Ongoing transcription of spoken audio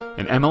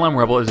An MLM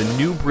Rebel is a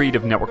new breed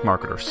of network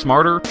marketer,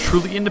 smarter,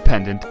 truly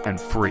independent,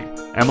 and free.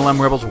 MLM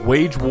Rebels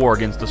wage war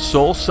against the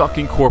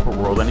soul-sucking corporate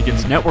world and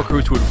against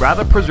networkers who would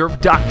rather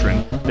preserve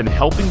doctrine than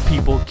helping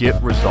people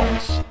get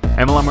results.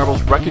 MLM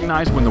Rebels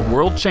recognize when the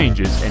world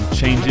changes and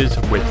changes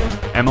with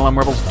it. MLM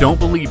Rebels don't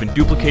believe in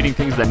duplicating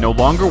things that no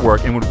longer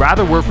work and would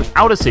rather work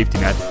without a safety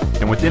net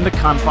than within the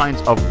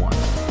confines of one.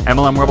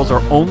 MLM Rebels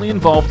are only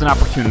involved in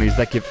opportunities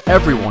that give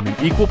everyone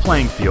an equal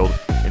playing field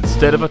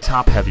instead of a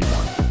top-heavy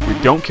one. We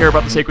don't care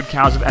about the sacred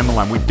cows of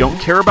MLM, we don't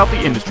care about the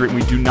industry, and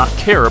we do not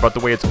care about the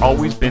way it's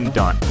always been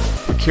done.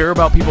 We care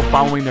about people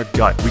following their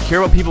gut. We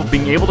care about people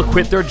being able to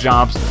quit their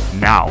jobs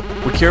now.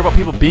 We care about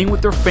people being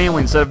with their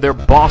family instead of their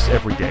boss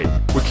every day.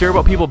 We care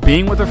about people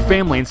being with their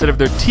family instead of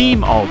their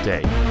team all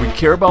day. We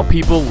care about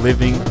people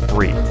living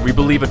free. We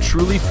believe a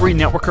truly free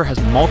networker has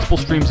multiple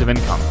streams of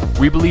income.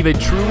 We believe a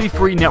truly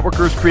free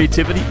networker's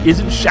creativity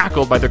isn't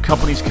shackled by their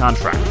company's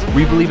contract.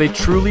 We believe a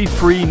truly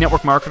free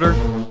network marketer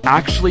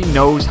actually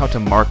knows how to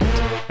market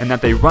and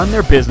that they run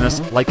their business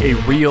like a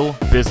real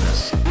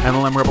business.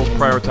 MLM Rebels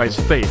prioritize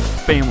faith,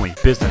 family,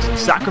 business,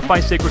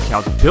 sacrifice sacred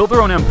cows, build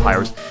their own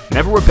empires,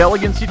 never rebel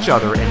against each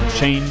other, and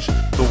change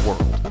the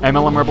world.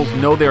 MLM Rebels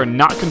know they are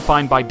not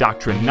confined by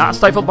doctrine, not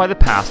stifled by the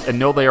past, and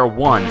know they are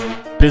one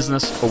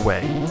business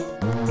away.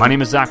 My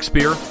name is Zach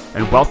Spear,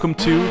 and welcome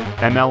to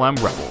MLM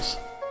Rebels.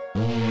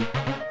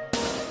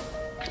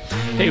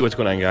 Hey, what's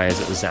going on, guys?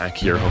 Zach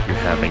here. Hope you're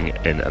having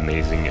an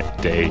amazing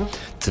day.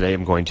 Today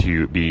I'm going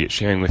to be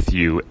sharing with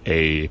you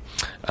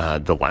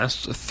the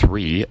last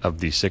 3 of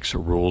the 6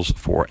 rules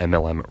for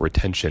MLM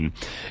retention.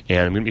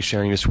 And I'm going to be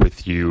sharing this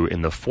with you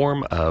in the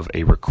form of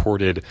a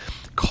recorded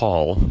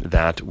call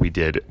that we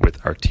did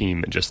with our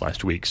team just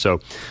last week. So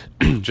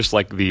just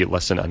like the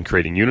lesson on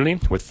creating unity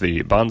with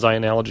the bonsai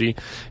analogy,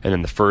 and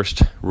then the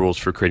first rules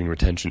for creating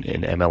retention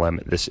in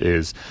MLM, this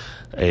is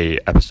a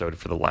episode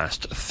for the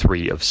last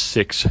 3 of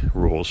 6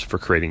 rules for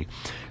creating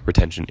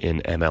retention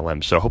in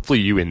MLM. So hopefully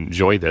you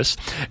enjoy this.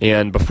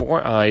 And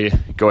before I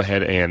go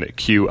ahead and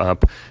cue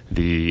up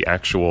the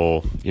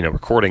actual,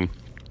 recording,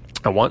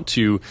 I want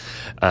to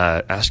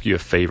ask you a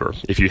favor.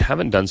 If you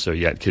haven't done so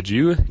yet, could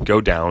you go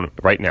down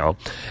right now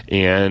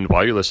and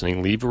while you're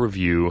listening, leave a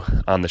review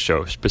on the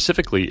show,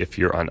 specifically if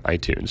you're on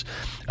iTunes.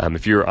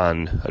 If you're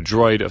on a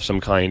Droid of some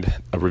kind,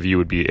 a review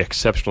would be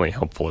exceptionally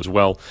helpful as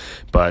well.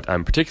 But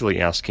I'm particularly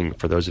asking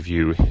for those of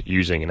you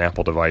using an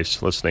Apple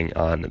device listening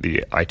on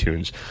the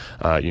iTunes,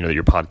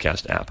 your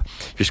podcast app.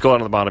 If you scroll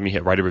down to the bottom, you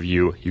hit write a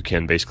review. You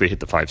can basically hit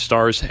the 5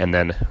 stars and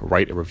then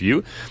write a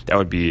review. That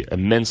would be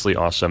immensely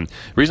awesome. The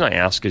reason I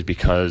ask is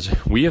because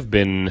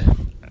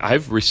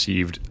I've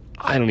received,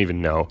 I don't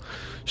even know,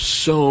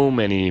 so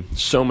many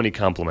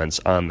compliments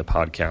on the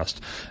podcast,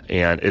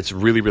 and it's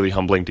really, really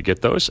humbling to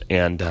get those,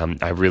 and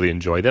I really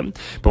enjoy them.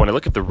 But when I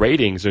look at the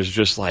ratings, there's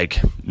just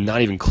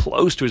not even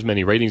close to as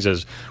many ratings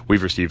as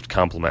we've received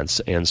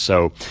compliments. And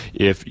so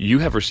if you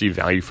have received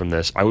value from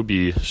this, I would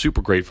be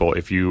super grateful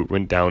if you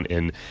went down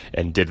and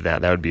did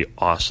that. That would be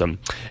awesome.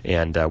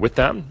 And with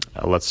that,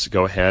 let's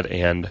go ahead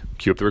and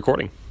cue up the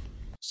recording.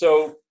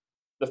 So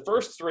the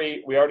first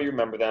 3, we already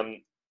remember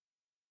them.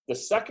 The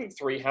second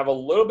 3 have a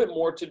little bit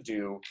more to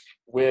do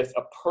with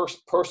a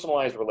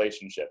personalized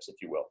relationships, if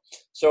you will.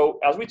 So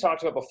as we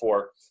talked about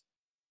before,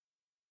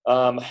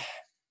 the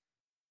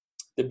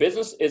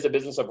business is a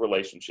business of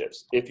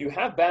relationships. If you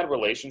have bad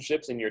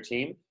relationships in your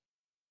team,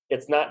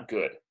 it's not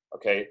good,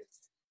 okay?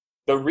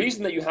 The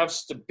reason that you have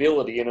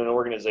stability in an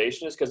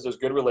organization is because there's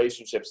good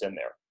relationships in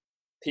there.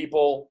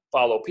 People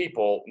follow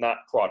people, not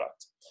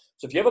product.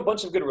 So if you have a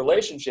bunch of good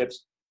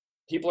relationships,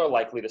 people are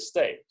likely to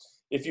stay.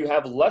 If you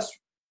have less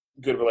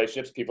good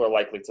relationships, people are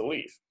likely to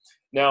leave.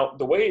 Now,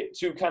 the way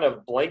to kind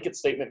of blanket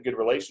statement good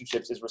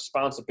relationships is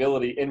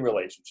responsibility in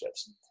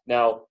relationships.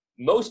 Now,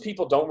 most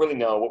people don't really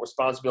know what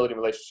responsibility in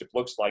relationship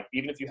looks like.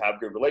 Even if you have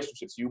good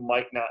relationships, you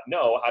might not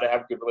know how to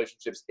have good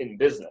relationships in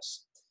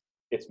business.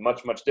 It's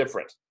much, much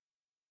different.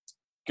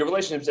 Good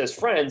relationships as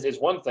friends is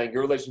one thing. Good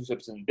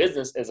relationships in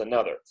business is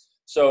another.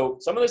 So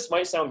some of this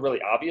might sound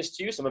really obvious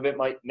to you. Some of it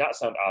might not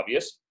sound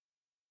obvious.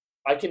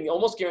 I can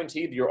almost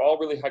guarantee that you're all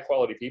really high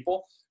quality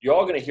people. You're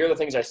all going to hear the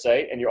things I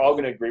say and you're all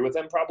going to agree with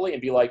them probably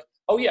and be like,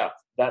 oh yeah,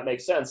 that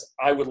makes sense.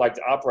 I would like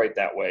to operate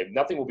that way.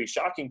 Nothing will be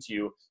shocking to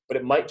you, but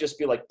it might just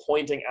be like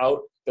pointing out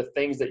the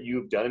things that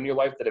you've done in your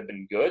life that have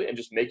been good and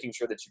just making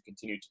sure that you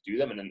continue to do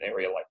them in an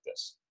area like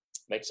this.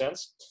 Make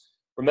sense?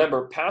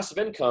 Remember, passive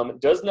income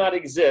does not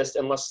exist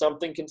unless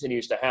something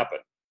continues to happen.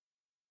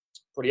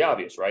 Pretty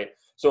obvious, right?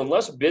 So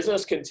unless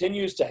business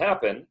continues to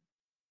happen,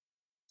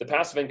 the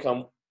passive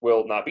income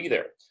will not be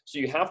there. So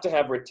you have to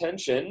have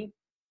retention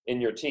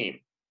in your team.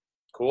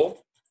 Cool?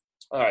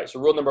 All right, so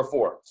rule number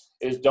 4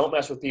 is don't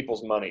mess with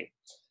people's money.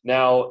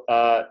 Now,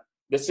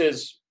 this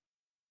is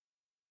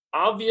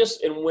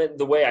obvious in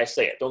the way I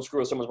say it. Don't screw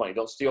with someone's money.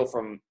 Don't steal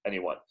from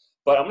anyone.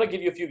 But I'm going to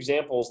give you a few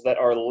examples that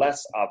are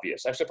less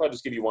obvious. Actually, I'll probably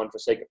just give you one for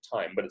sake of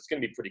time, but it's going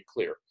to be pretty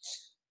clear.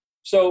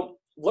 So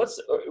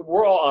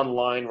we're all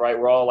online, right?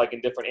 We're all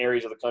in different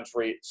areas of the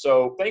country.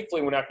 So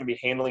thankfully, we're not going to be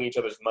handling each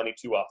other's money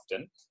too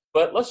often.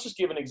 But let's just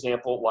give an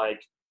example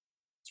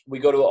we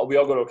all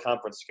go to a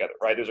conference together,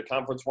 right? There's a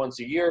conference once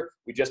a year.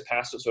 We just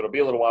passed it, so it'll be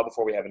a little while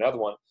before we have another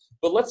one.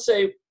 But let's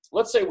say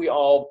we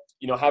all,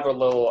 have a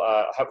little,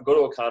 go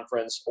to a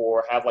conference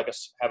or have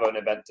an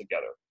event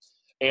together.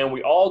 And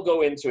we all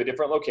go into a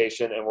different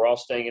location and we're all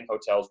staying in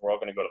hotels. We're all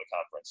going to go to the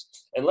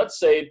conference. And let's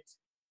say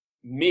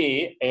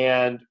me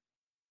and,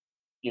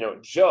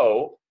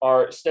 Joe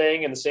are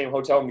staying in the same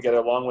hotel room together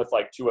along with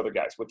like two other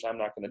guys, which I'm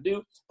not going to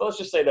do. But let's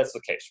just say that's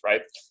the case,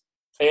 right?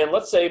 And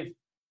let's say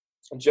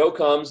Joe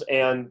comes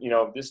and,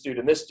 this dude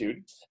and this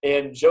dude,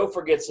 and Joe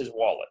forgets his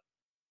wallet.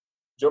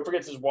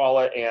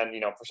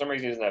 And, for some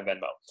reason he doesn't have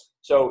Venmo.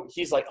 So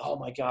he's like, oh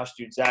my gosh,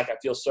 dude, Zach, I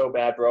feel so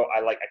bad, bro.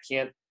 I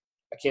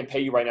can't pay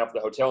you right now for the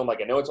hotel. I'm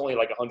like, I know it's only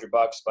like $100,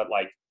 but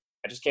like,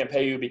 I just can't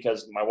pay you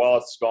because my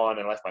wallet's gone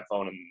and I left my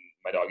phone and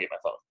my dog ate my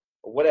phone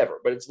or whatever,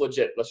 but it's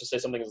legit. Let's just say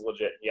something is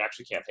legit. He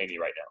actually can't pay me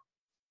right now.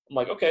 I'm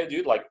like, okay,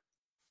 dude, like,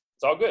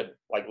 it's all good.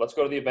 Like, let's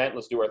go to the event.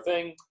 Let's do our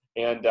thing.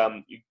 And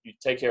you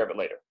take care of it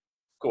later.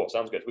 Cool.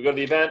 Sounds good. We go to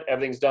the event,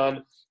 everything's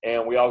done,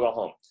 and we all go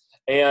home.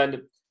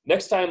 And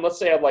next time, let's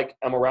say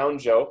I'm around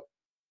Joe,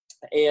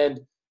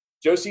 and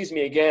Joe sees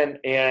me again,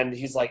 and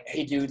he's like,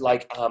 hey, dude,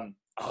 like,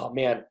 oh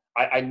man,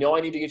 I know I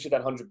need to get you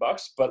that $100,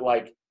 but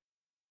like,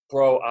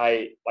 bro,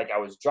 I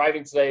was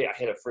driving today. I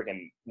hit a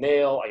freaking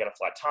nail. I got a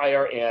flat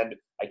tire, and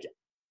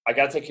I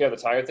got to take care of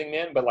the tire thing,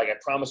 man. But like, I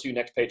promise you,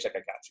 next paycheck, I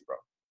got you, bro.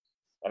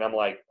 And I'm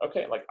like,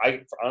 okay. Like,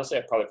 honestly,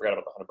 I probably forgot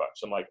about the $100.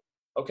 I'm like,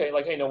 okay,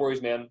 like, hey, no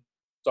worries, man.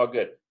 It's all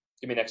good.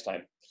 Give me next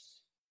time.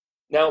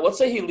 Now, let's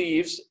say he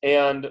leaves,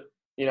 and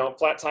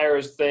flat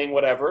tires thing,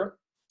 whatever.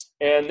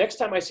 And next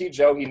time I see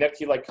Joe, he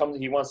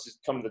wants to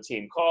come to the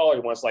team call, or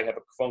he wants to like have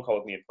a phone call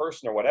with me in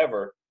person or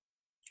whatever,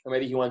 or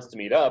maybe he wants to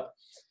meet up.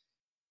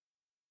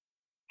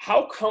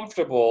 How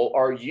comfortable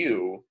are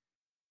you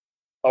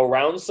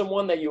around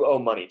someone that you owe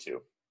money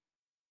to?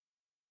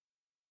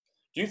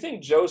 Do you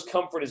think Joe's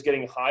comfort is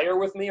getting higher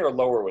with me or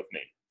lower with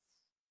me?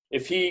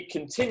 If he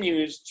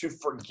continues to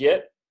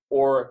forget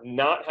or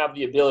not have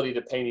the ability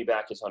to pay me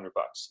back his $100,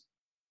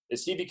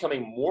 is he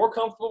becoming more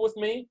comfortable with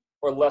me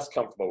or less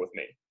comfortable with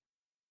me?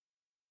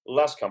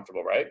 Less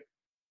comfortable, right?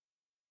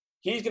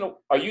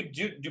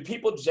 Do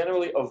people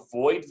generally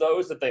avoid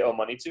those that they owe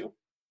money to?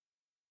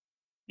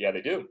 Yeah,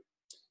 they do.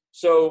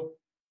 So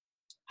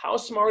how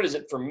smart is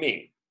it for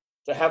me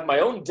to have my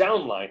own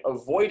downline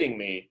avoiding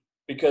me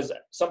because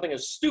something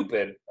as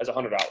stupid as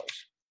 $100?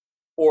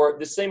 Or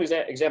the same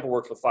example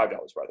works with $5,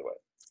 by the way.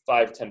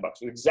 $5, $10,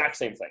 the exact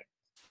same thing.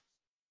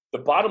 The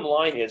bottom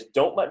line is,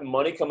 don't let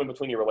money come in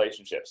between your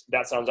relationships.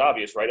 That sounds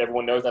obvious, right?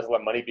 Everyone knows not to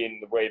let money be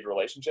in the way of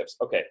relationships.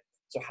 Okay,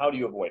 so how do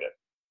you avoid it?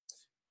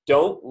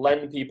 Don't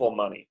lend people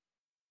money.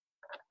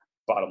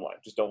 Bottom line,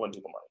 just don't lend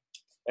people money.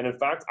 And in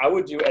fact, I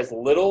would do as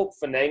little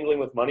finagling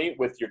with money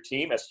with your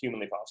team as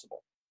humanly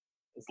possible.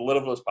 As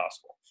little as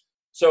possible.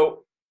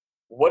 So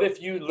what if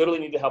you literally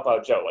need to help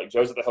out Joe? Like,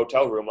 Joe's at the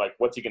hotel room, like,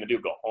 what's he going to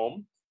do, go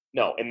home?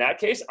 No, in that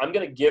case, I'm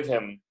going to give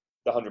him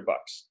the $100.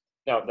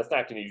 Now, that's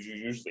not going to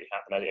usually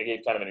happen. I gave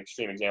kind of an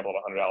extreme example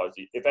of $100.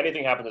 If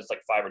anything happens, it's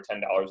like $5 or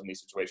 $10 in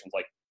these situations,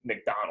 like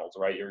McDonald's,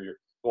 right? You're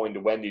going to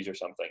Wendy's or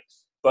something.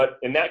 But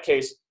in that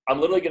case, I'm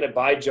literally going to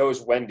buy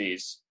Joe's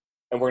Wendy's,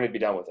 and we're going to be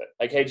done with it.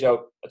 Like, hey,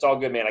 Joe, it's all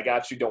good, man. I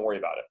got you. Don't worry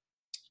about it.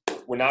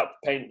 You're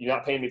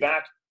not paying me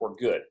back. We're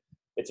good.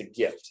 It's a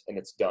gift, and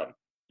it's done.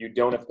 You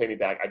don't have to pay me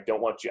back. I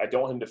don't want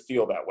him to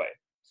feel that way.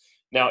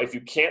 Now, if you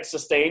can't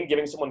sustain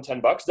giving someone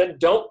 $10, then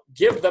don't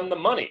give them the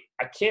money.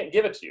 I can't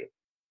give it to you.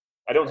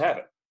 I don't have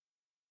it.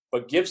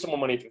 But give someone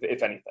money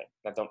if anything.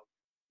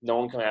 No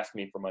one can ask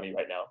me for money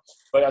right now.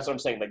 But that's what I'm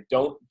saying. Like,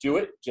 don't do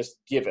it. Just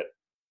give it.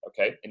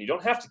 Okay? And you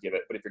don't have to give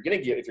it. But if you're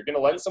going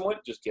to lend someone,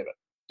 just give it.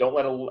 Don't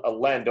let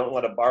don't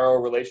let a borrow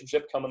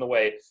relationship come in the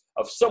way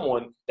of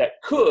someone that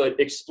could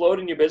explode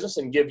in your business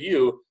and give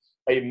you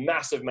a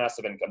massive,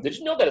 massive income. Did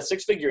you know that a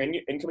six-figure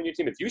income in your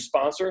team, if you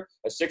sponsor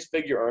a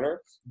six-figure earner,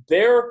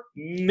 bare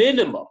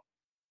minimum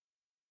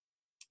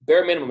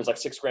is like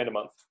 $6,000 a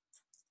month.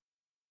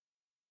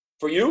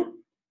 For you?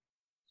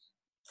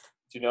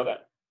 Do you know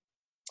that?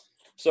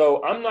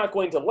 So I'm not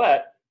going to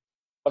let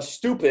a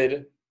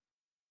stupid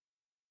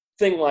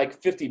thing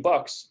like $50,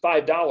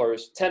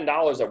 $5,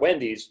 $10 at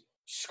Wendy's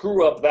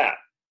screw up that.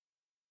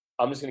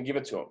 I'm just going to give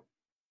it to him.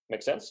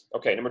 Make sense?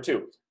 Okay, number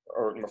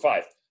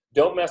 5.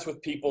 Don't mess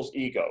with people's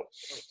ego.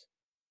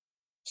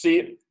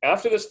 See,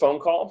 after this phone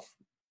call,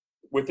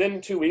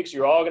 within 2 weeks,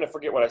 you're all going to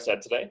forget what I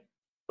said today,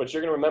 but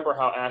you're going to remember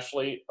how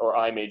Ashley or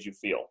I made you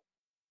feel.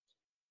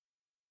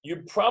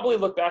 You probably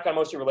look back on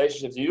most of your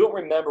relationships. You don't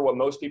remember what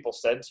most people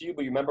said to you,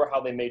 but you remember how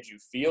they made you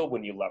feel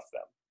when you left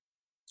them.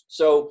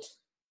 So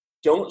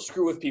don't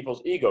screw with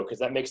people's ego because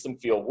that makes them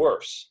feel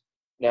worse.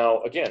 Now,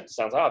 again,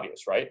 sounds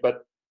obvious, right?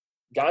 But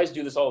guys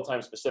do this all the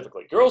time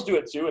specifically. Girls do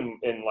it too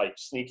in like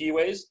sneaky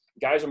ways.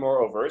 Guys are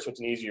more overt, so it's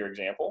an easier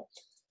example.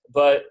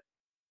 But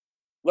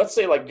let's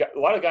say like a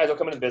lot of guys will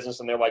come into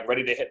business and they're like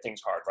ready to hit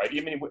things hard, right?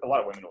 Even a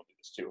lot of women will do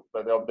this too.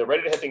 But they're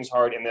ready to hit things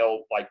hard and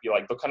they'll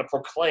kind of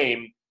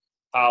proclaim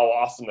how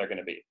awesome they're going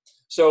to be.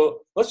 So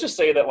let's just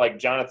say that like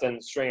Jonathan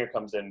Stringer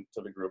comes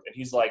into the group and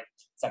he's like,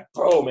 It's like,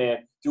 bro, man,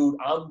 dude,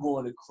 I'm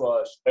going to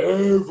crush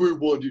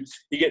everyone, dude.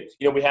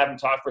 We have him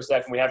talk for a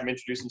second. We have him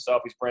introduce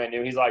himself. He's brand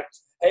new. He's like,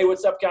 hey,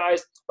 what's up,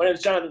 guys? My name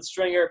is Jonathan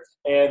Stringer.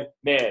 And,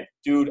 man,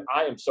 dude,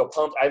 I am so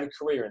pumped. I have a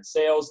career in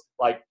sales.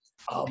 Like,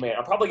 oh, man,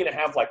 I'm probably going to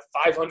have like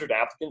 500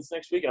 applicants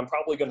next week, and I'm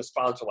probably going to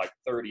sponsor like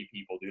 30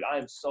 people, dude. I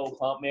am so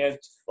pumped, man.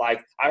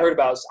 Like, I heard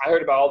about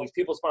all these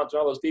people sponsoring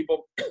all those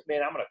people.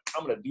 Man, I'm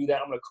gonna do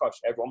that. I'm going to crush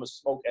everyone. I'm going to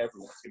smoke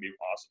everyone. It's going to be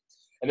awesome.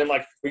 And then,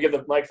 like, we give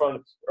the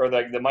microphone or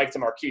the mic to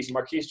Marquise. And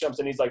Marquise jumps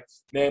in. He's like,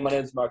 man, my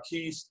name's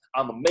Marquise.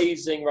 I'm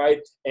amazing,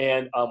 right?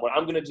 And what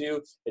I'm going to do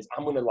is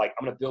I'm going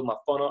to build my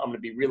funnel. I'm going to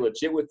be real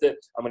legit with it.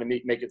 I'm going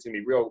to make it to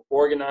be real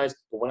organized.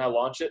 But when I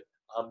launch it,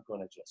 I'm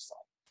going to just,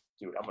 like,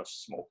 dude, I'm going to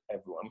smoke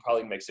everyone. I'm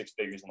probably going to make 6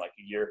 figures in, like,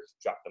 a year.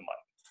 Drop the mic.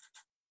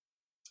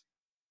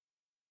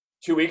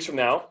 2 weeks from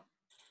now,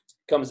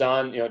 comes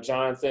on,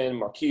 Jonathan,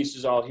 Marquise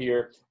is all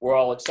here. We're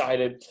all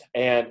excited.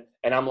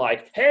 And I'm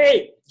like,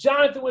 hey,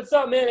 Jonathan, what's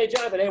up, man? Hey,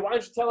 Jonathan, hey, why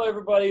don't you tell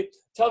everybody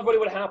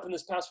what happened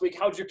this past week?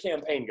 How'd your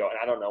campaign go? And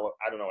I don't know what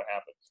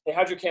happened. Hey,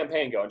 how'd your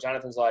campaign go? And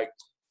Jonathan's like,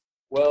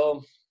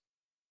 well,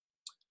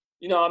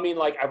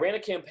 I ran a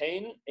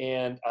campaign,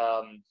 and,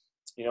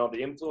 the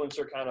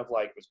influencer kind of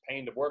like was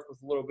paying to work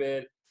with a little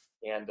bit.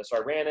 And so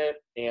I ran it,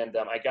 and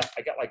I got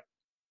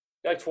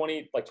like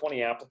 20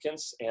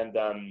 applicants, and,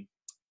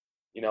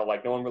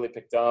 no one really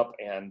picked up.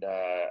 And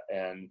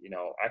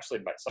actually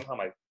somehow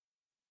my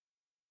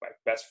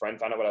best friend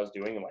found out what I was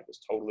doing and like was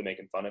totally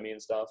making fun of me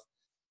and stuff.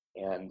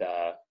 And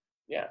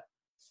yeah.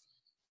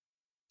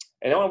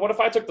 And then what if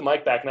I took the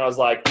mic back and I was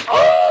like,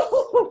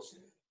 oh,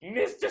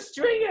 Mr.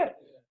 Stringer,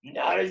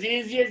 not as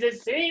easy as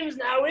it seems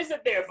now, is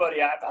it there,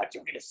 buddy? I thought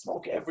you were going to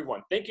smoke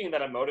everyone, thinking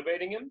that I'm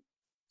motivating him,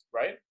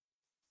 right?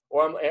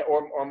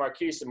 Or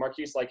Marquise, and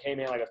Marquise like, hey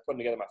man, like I was putting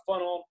together my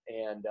funnel,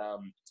 and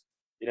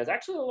it's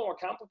actually a little more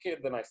complicated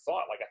than I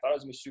thought. Like I thought it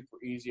was gonna be super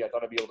easy. I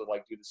thought I'd be able to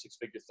like do the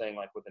 6-figure thing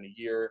like within a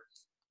year,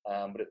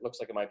 but it looks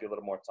like it might be a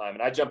little more time.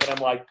 And I jump in, I'm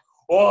like,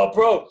 oh,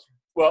 bro,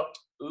 well,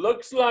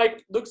 looks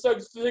like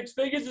 6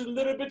 figures is a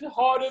little bit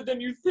harder than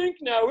you think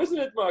now, isn't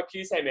it,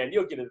 Marquise? Hey man,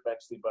 you'll get it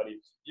eventually, buddy.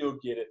 You'll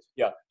get it.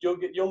 Yeah,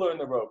 you'll learn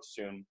the ropes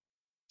soon.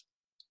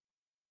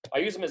 I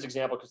use them as an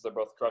example because they're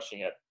both crushing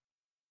it.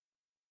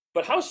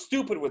 But how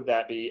stupid would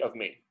that be of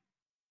me?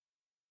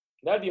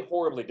 That'd be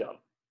horribly dumb.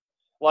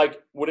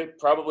 Like, would it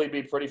probably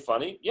be pretty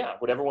funny? Yeah.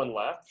 Would everyone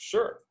laugh?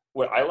 Sure.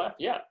 Would I laugh?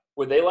 Yeah.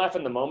 Would they laugh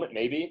in the moment?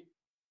 Maybe.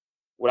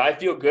 Would I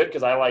feel good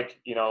because I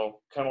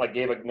kind of like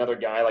gave another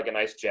guy like a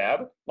nice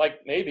jab? Like,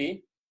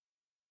 maybe.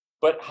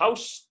 But how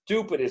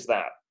stupid is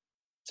that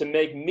to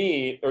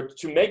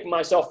make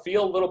myself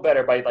feel a little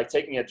better by like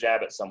taking a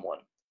jab at someone?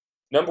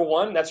 Number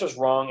one, that's just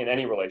wrong in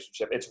any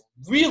relationship. It's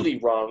really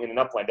wrong in an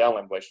upline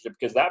downline relationship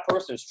because that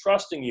person is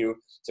trusting you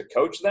to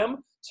coach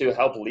them, to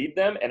help lead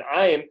them, and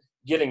I am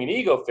getting an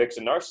ego fix,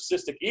 a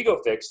narcissistic ego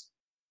fix,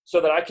 so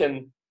that I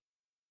can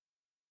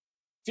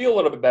feel a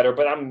little bit better,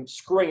 but I'm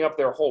screwing up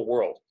their whole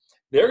world.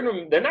 They're not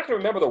going to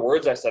remember the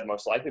words I said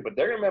most likely, but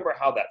they're going to remember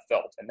how that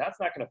felt, and that's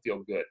not going to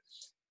feel good.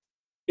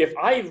 If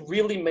I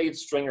really made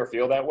Stringer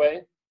feel that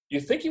way, you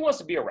think he wants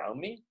to be around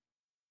me?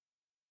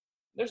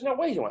 There's no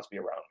way he wants to be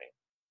around me.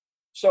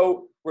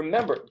 So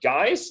remember,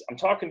 guys, I'm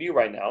talking to you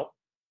right now.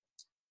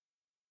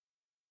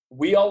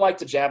 We all like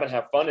to jab and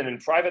have fun, and in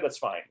private, that's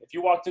fine. If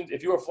you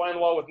were flying the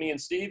wall with me and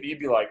Steve, you'd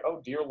be like,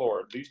 oh, dear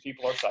Lord, these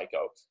people are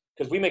psycho.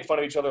 Because we make fun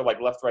of each other like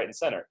left, right, and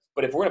center.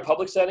 But if we're in a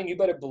public setting, you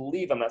better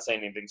believe I'm not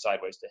saying anything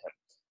sideways to him.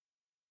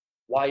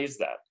 Why is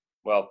that?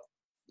 Well,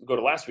 go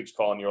to last week's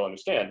call and you'll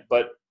understand.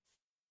 But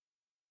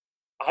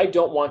I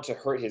don't want to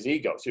hurt his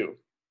ego, too.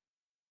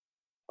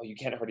 Oh, you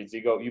can't hurt his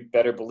ego. You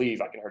better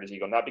believe I can hurt his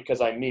ego. Not because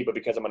I'm me, but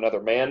because I'm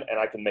another man and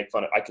I can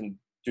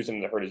do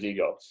something to hurt his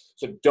ego.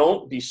 So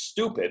don't be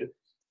stupid.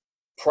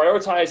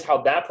 Prioritize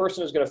how that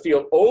person is going to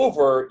feel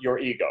over your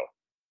ego.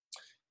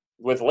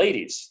 With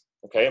ladies,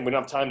 okay, and we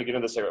don't have time to get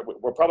into this area.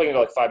 We're probably going to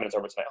go like 5 minutes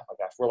over tonight. Oh my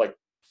gosh, we're like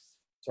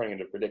turning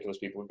into ridiculous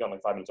people. We've gone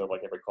like 5 minutes over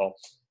like every call.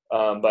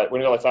 But we're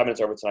going to go like 5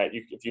 minutes over tonight.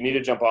 If you need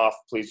to jump off,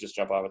 please just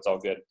jump off. It's all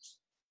good.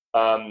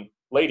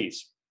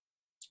 Ladies,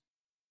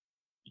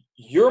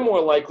 you're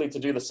more likely to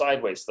do the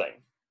sideways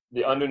thing,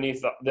 the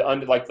underneath,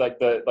 like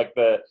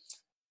the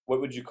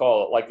what would you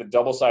call it? Like the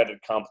double-sided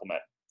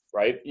compliment,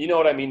 right? You know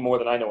what I mean more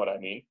than I know what I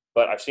mean,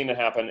 but I've seen it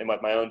happen in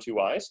my own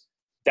two eyes.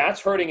 That's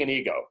hurting an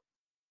ego,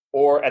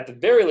 or at the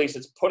very least,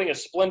 it's putting a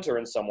splinter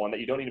in someone that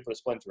you don't need to put a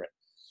splinter in.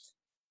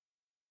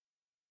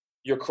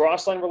 Your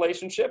cross-line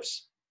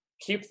relationships,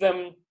 keep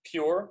them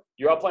pure.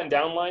 Your upline,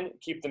 downline,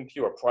 keep them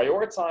pure.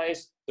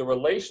 Prioritize the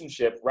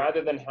relationship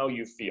rather than how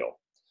you feel.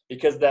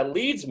 Because that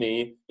leads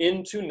me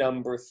into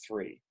number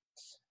 3.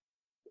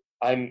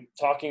 I'm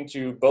talking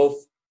to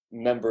both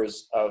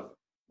members of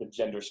the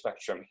gender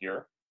spectrum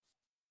here.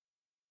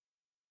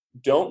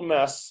 Don't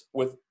mess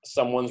with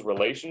someone's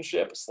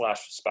relationship /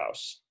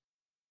 spouse.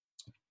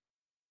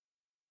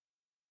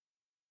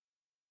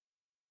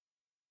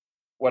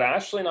 What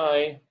Ashley and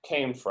I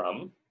came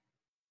from,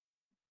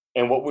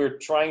 and what we're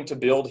trying to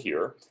build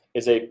here,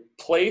 is a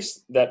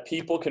place that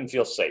people can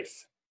feel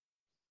safe.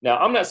 Now,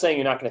 I'm not saying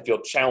you're not going to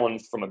feel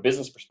challenged from a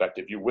business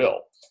perspective. You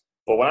will.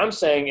 But what I'm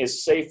saying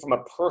is safe from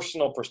a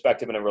personal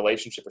perspective and a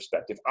relationship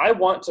perspective. I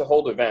want to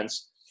hold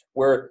events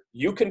where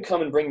you can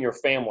come and bring your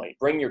family,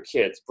 bring your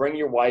kids, bring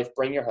your wife,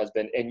 bring your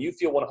husband, and you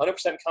feel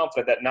 100%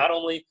 confident that not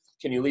only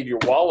can you leave your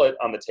wallet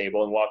on the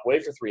table and walk away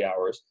for 3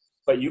 hours,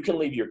 but you can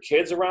leave your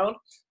kids around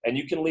and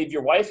you can leave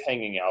your wife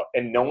hanging out,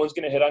 and no one's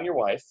going to hit on your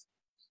wife.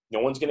 No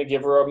one's going to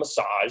give her a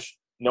massage.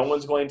 No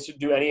one's going to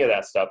do any of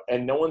that stuff.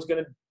 And no one's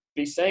going to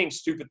be saying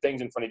stupid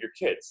things in front of your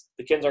kids.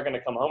 The kids are going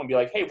to come home and be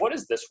like, hey, what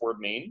does this word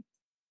mean?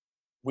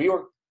 We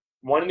are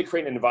wanting to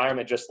create an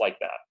environment just like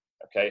that,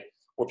 okay,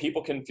 where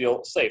people can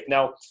feel safe.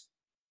 Now,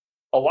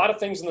 a lot of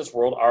things in this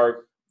world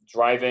are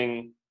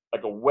driving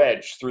like a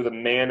wedge through the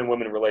man and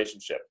woman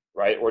relationship,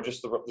 right? Or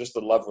just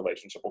the love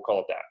relationship. We'll call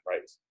it that,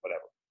 right?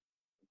 Whatever.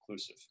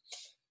 Inclusive.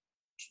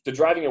 They're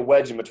driving a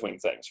wedge in between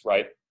things,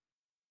 right?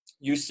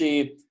 You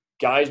see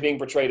guys being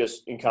portrayed as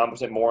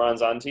incompetent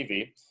morons on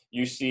TV.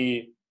 You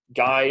see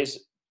guys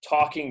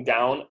talking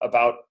down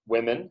about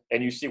women,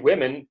 and you see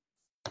women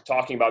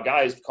talking about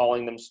guys,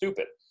 calling them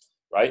stupid,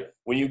 right?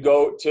 When you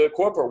go to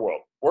corporate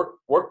world,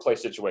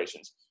 workplace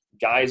situations,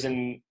 guys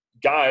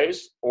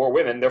or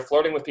women, they're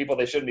flirting with people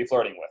they shouldn't be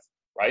flirting with,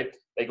 right?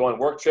 They go on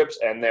work trips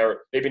and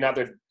they're maybe not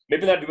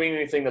doing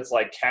anything that's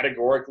like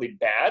categorically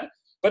bad,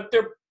 but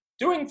they're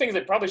doing things they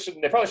probably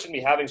shouldn't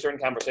be having certain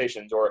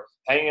conversations, or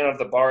hanging out at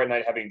the bar at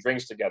night having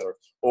drinks together,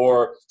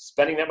 or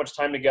spending that much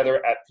time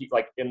together at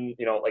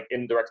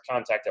in direct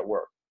contact at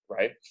work,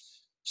 right?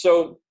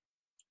 So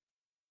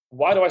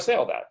why do I say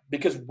all that?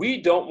 Because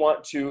we don't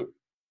want to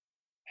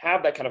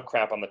have that kind of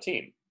crap on the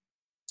team.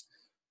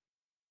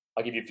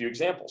 I'll give you a few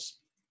examples.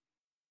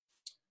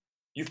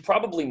 You've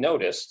probably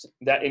noticed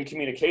that in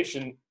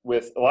communication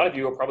with, a lot of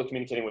you are probably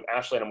communicating with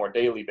Ashley on a more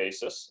daily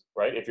basis,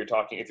 right? If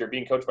you're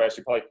being coached by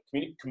Ashley, you're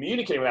probably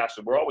communicating with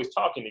Ashley. We're always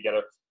talking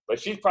together, but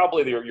she's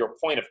probably your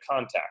point of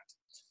contact.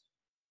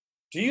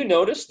 Do you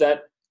notice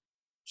that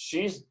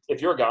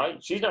if you're a guy,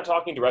 she's not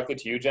talking directly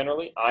to you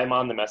generally. I'm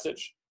on the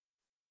message.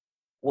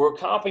 We're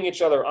copying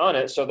each other on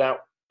it so that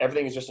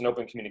everything is just an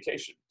open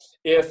communication.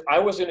 If I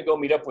was going to go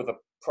meet up with a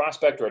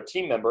prospect or a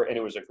team member and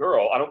it was a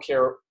girl, I don't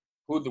care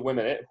who the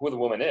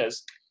woman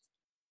is,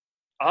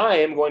 I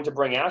am going to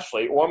bring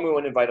Ashley, or I'm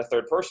going to invite a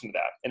third person to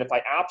that. And if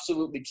I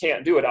absolutely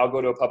can't do it, I'll go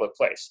to a public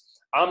place.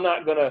 I'm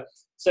not going to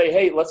say,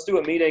 hey, let's do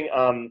a meeting.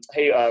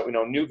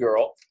 New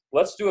girl,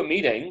 let's do a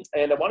meeting.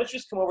 And why don't you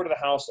just come over to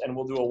the house and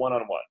we'll do a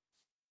one-on-one.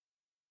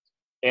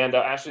 And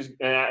Ashley's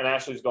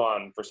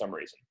gone for some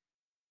reason.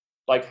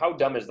 Like, how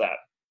dumb is that?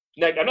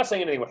 Now, I'm not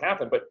saying anything would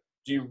happen, but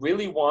do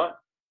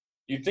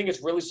you think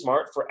it's really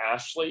smart for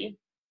Ashley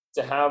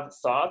to have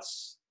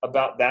thoughts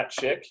about that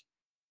chick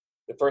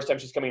the first time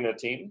she's coming to the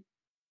team?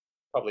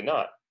 Probably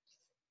not.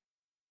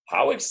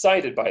 How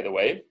excited, by the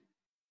way,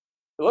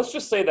 let's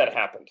just say that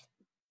happened.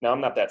 Now,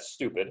 I'm not that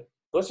stupid.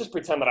 Let's just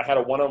pretend that I had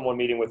a one-on-one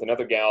meeting with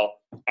another gal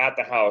at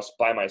the house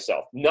by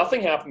myself.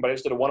 Nothing happened, but I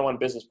just did a one-on-one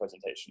business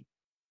presentation.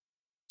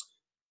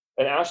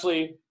 And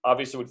Ashley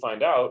obviously would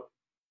find out.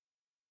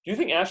 Do you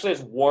think Ashley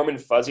has warm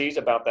and fuzzies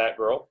about that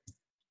girl?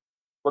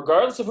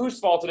 Regardless of whose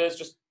fault it is,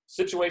 just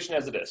situation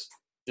as it is.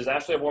 Does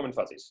Ashley have warm and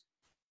fuzzies?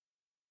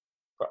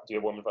 Do you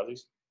have warm and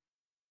fuzzies?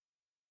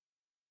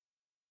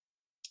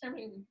 I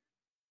mean,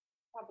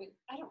 probably.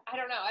 I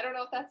don't know. I don't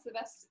know if that's the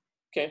best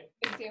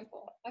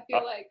example. I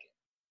feel like.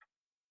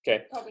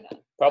 Okay. Probably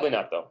not. Probably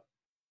not, though.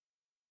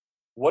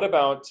 What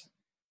about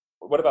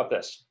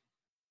this?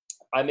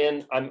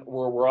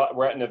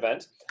 We're at an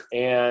event,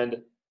 and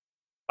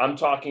I'm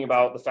talking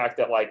about the fact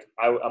that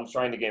I'm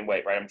trying to gain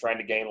weight, right? I'm trying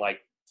to gain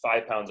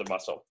 5 pounds of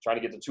muscle, trying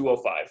to get to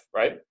 205,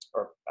 right?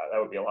 Or that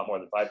would be a lot more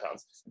than 5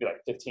 pounds. It'd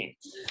be 15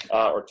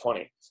 or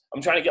 20.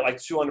 I'm trying to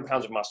get 200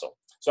 pounds of muscle.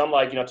 So I'm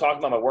talking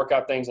about my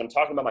workout things. I'm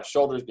talking about my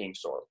shoulders being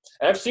sore.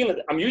 And I've seen it.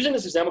 I'm using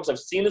this example because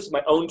I've seen this with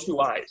my own 2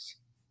 eyes.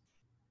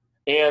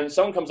 And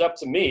someone comes up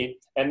to me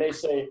and they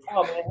say,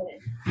 oh man,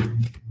 hey,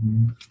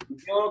 you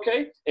feeling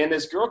okay? And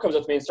this girl comes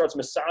up to me and starts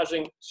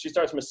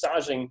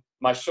massaging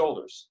my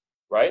shoulders,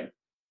 right?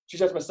 She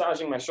starts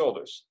massaging my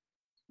shoulders.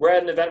 We're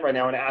at an event right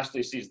now and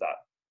Ashley sees that.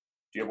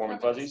 Do you have warm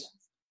and fuzzies?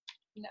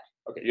 No.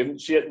 Okay,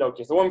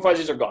 okay, the warm and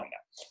fuzzies are gone now.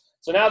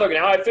 So now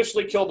I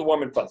officially killed the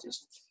warm and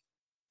fuzzies.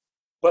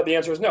 But the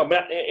answer is no.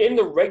 But in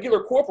the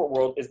regular corporate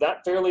world, is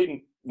that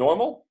fairly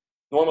normal?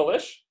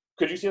 Normal-ish?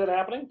 Could you see that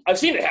happening? I've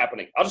seen it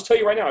happening. I'll just tell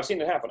you right now, I've seen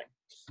it happening.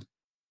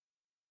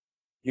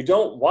 You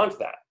don't want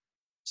that.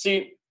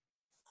 See,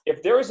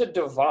 if there is a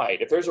divide,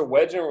 if there's a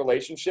wedge in a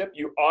relationship,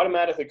 you're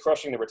automatically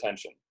crushing the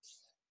retention.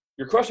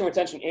 You're crushing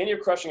retention and you're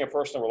crushing a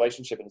personal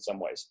relationship in some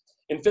ways.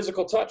 In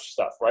physical touch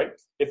stuff, right?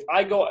 If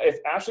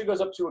Ashley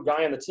goes up to a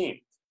guy on the team,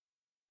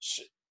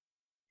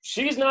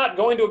 she's not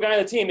going to a guy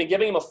on the team and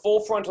giving him a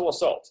full frontal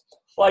assault.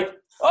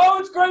 Oh,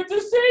 it's great to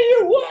see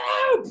you.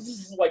 Wow.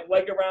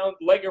 Leg around,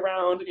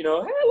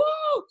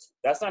 hello.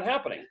 That's not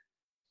happening.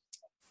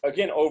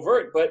 Again,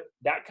 overt, but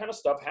that kind of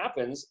stuff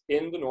happens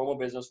in the normal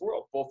business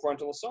world, full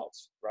frontal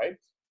assaults, right?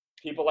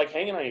 People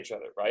hanging on each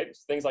other, right?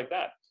 Things like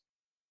that.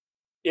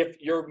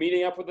 If you're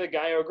meeting up with a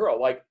guy or a girl,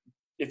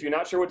 if you're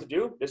not sure what to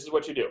do, this is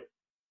what you do.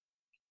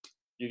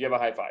 You give a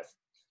high five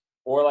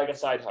or like a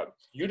side hug.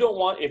 You don't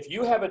want, if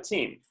you have a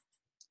team,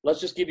 let's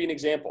just give you an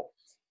example.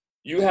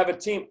 You have a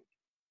team.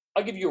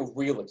 I'll give you a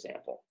real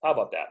example. How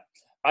about that?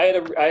 I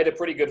had a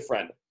pretty good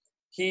friend.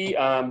 He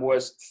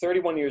was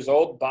 31 years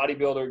old,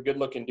 bodybuilder,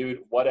 good-looking dude,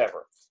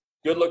 whatever.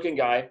 Good-looking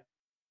guy.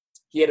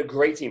 He had a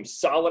great team,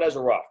 solid as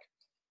a rock.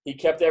 He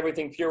kept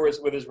everything pure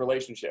with his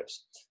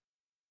relationships.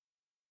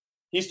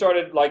 He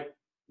started like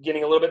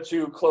getting a little bit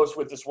too close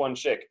with this one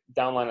chick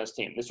downline on his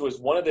team. This was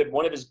one of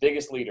his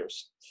biggest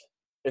leaders.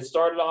 It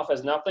started off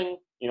as nothing,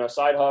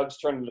 side hugs,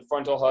 turned into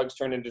frontal hugs,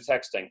 turned into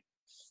texting.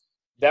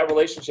 That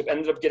relationship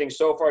ended up getting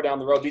so far down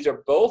the road. These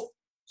are both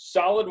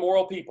solid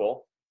moral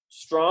people,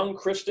 strong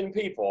Christian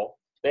people.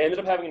 They ended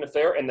up having an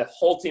affair, and the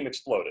whole team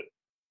exploded.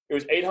 It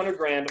was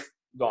 $800,000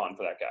 gone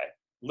for that guy.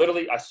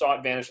 Literally, I saw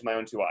it vanish with my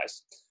own two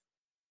eyes.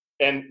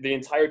 And the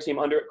entire team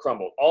under it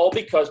crumbled, all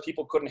because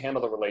people couldn't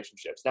handle the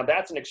relationships. Now,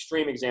 that's an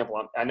extreme example.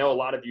 I know a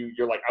lot of you,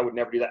 you're like, I would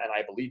never do that, and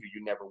I believe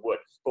you never would.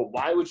 But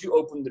why would you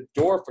open the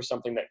door for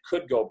something that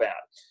could go bad?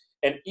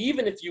 And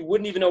even if you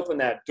wouldn't even open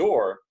that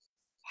door,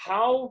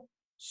 how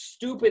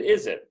stupid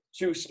is it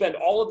to spend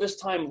all of this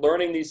time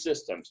learning these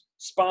systems,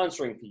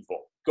 sponsoring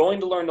people, going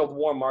to learn the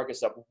warm market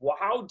stuff?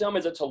 How dumb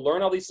is it to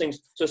learn all these things,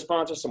 to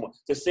sponsor someone,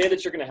 to say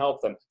that you're going to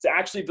help them, to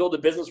actually build a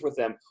business with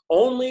them,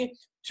 only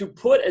to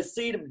put a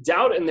seed of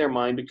doubt in their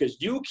mind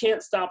because you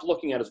can't stop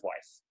looking at his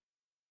wife?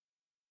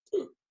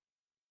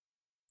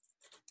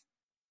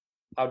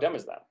 How dumb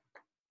is that?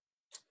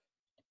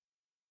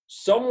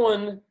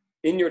 Someone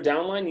in your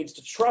downline needs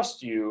to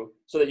trust you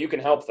so that you can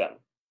help them.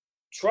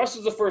 Trust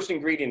is the first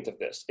ingredient of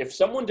this. If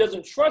someone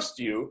doesn't trust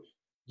you,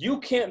 you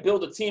can't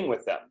build a team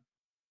with them.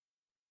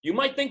 You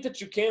might think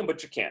that you can,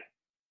 but you can't.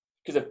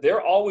 Because if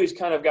they're always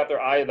kind of got their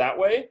eye that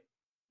way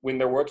when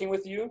they're working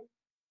with you,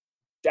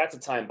 that's a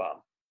time bomb.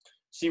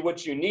 See,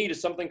 what you need is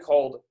something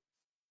called,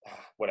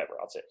 you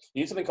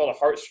need something called a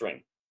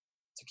heartstring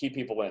to keep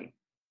people in.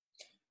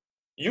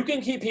 You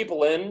can keep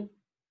people in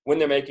when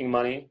they're making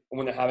money and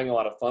when they're having a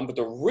lot of fun, but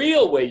the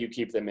real way you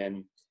keep them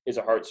in is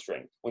a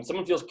heartstring. When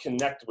someone feels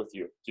connected with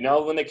you. Do you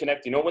know when they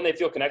connect? Do you know when they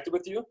feel connected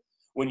with you?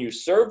 When you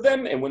serve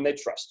them and when they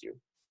trust you.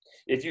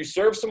 If you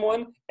serve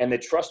someone and they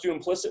trust you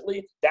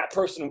implicitly, that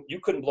person, you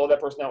couldn't blow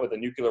that person out with a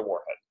nuclear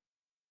warhead.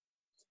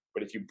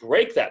 But if you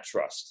break that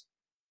trust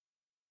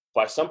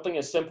by something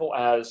as simple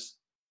as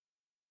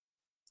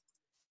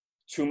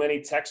too many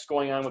texts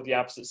going on with the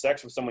opposite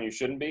sex with someone you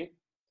shouldn't be,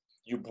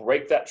 you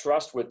break that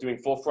trust with doing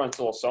full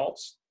frontal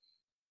assaults.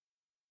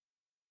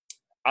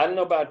 I don't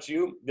know about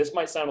you, this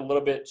might sound a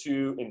little bit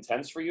too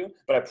intense for you,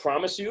 but I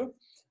promise you,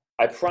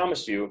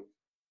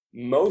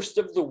 most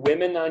of the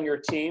women on your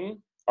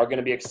team are going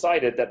to be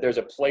excited that there's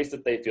a place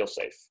that they feel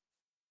safe.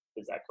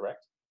 Is that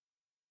correct?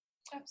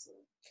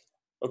 Absolutely.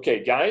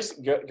 Okay, guys,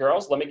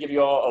 girls, let me give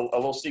you all a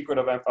little secret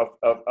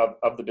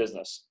of the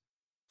business.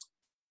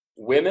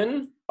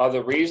 Women are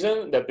the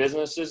reason that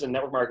businesses and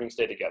network marketing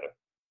stay together.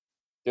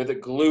 They're the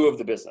glue of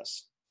the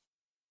business.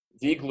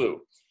 The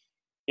glue.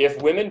 If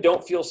women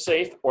don't feel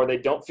safe or they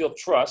don't feel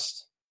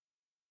trust,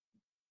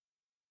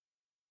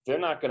 they're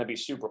not going to be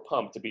super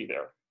pumped to be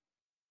there.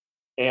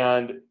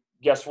 And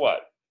guess what?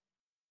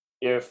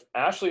 If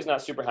Ashley's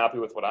not super happy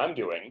with what I'm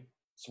doing,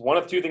 so one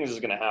of two things is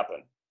going to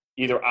happen.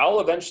 Either I'll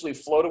eventually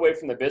float away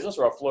from the business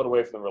or I'll float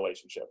away from the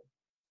relationship.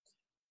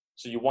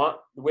 So you want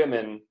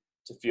women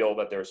to feel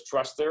that there's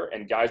trust there,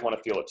 and guys want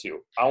to feel it too.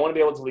 I want to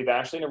be able to leave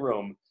Ashley in a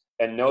room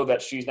and know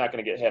that she's not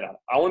going to get hit on.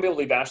 I want to be able to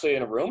leave Ashley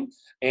in a room,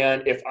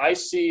 and if I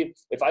see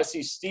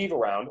Steve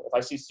around, if I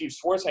see Steve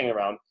Schwartz hanging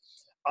around,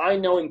 I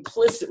know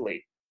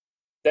implicitly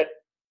that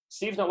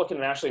Steve's not looking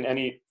at Ashley in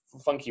any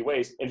funky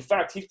ways. In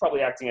fact, he's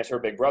probably acting as her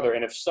big brother.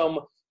 And if some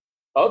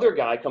other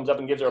guy comes up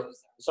and gives her,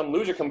 some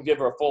loser comes give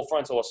her a full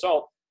frontal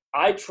assault,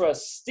 I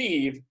trust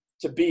Steve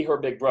to be her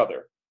big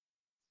brother.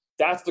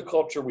 That's the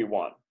culture we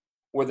want,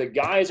 where the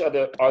guys are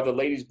the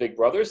ladies' big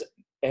brothers,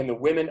 and the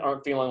women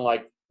aren't feeling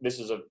like this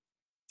is a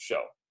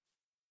show.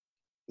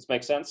 This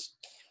makes sense?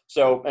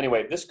 So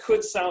anyway, this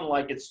could sound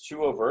like it's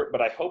too overt,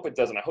 but I hope it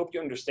doesn't. I hope you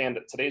understand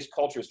that today's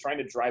culture is trying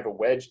to drive a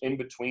wedge in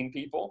between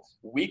people,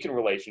 weaken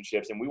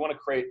relationships, and we want to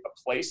create a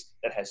place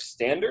that has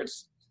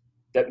standards,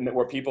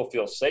 where people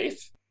feel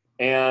safe,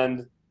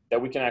 and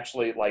that we can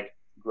actually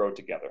grow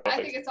together.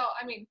 I think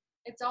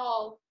it's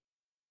all,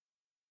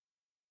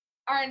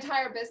 our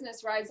entire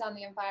business rides on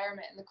the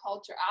environment and the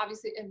culture.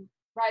 Obviously, it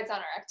rides on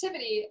our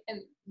activity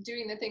and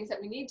doing the things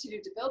that we need to do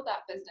to build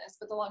that business,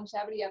 but the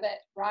longevity of it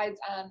rides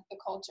on the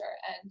culture.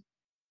 And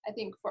I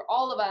think for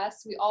all of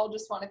us, we all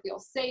just want to feel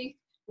safe.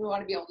 We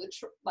want to be able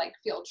to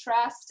feel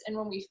trust. And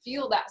when we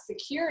feel that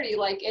security,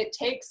 it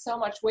takes so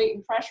much weight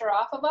and pressure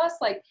off of us.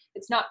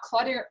 It's not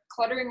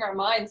cluttering our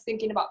minds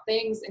thinking about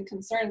things and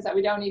concerns that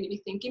we don't need to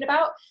be thinking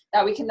about,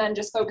 that we can then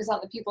just focus on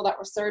the people that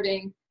we're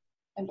serving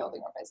and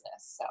building our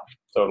business. So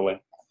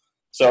totally.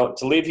 So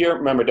to leave here,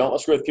 remember, don't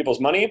screw with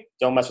people's money,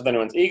 don't mess with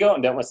anyone's ego,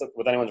 and don't mess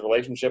with anyone's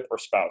relationship or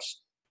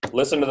spouse.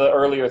 Listen to the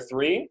earlier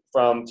 3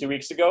 from 2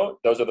 weeks ago.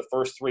 Those are the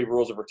first 3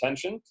 rules of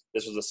retention.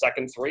 This was the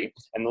second 3.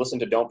 And listen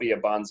to Don't Be a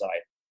Bonsai.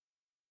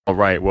 All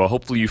right. Well,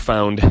 hopefully you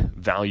found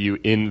value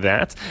in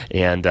that,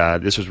 and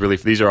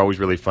these are always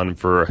really fun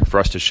for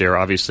us to share.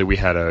 Obviously, we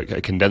had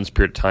a condensed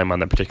period of time on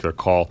that particular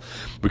call.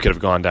 We could have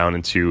gone down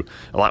into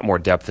a lot more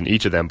depth in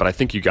each of them, but I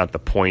think you got the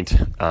point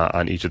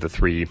on each of the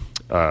 3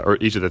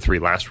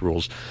 last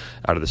rules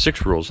out of the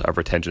 6 rules of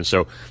retention.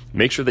 So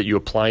make sure that you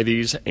apply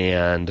these,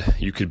 and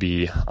you could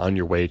be on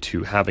your way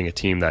to having a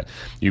team that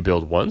you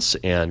build once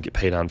and get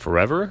paid on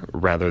forever,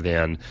 rather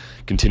than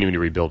continuing to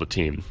rebuild a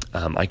team.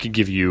 I could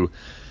give you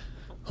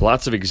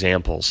lots of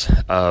examples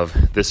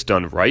of this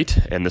done right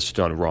and this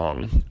done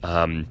wrong.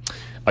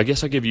 I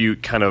guess I'll give you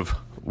kind of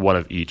one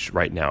of each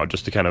right now,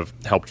 just to kind of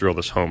help drill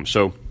this home.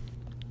 So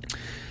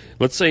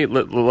let's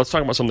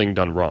talk about something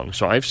done wrong.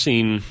 So I'm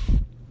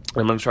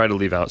going to try to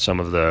leave out some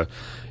of the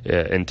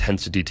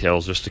intense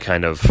details just to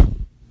kind of,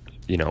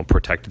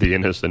 protect the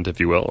innocent, if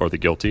you will, or the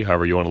guilty,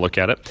 however you want to look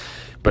at it.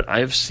 But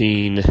I've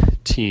seen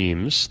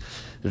teams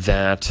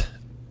that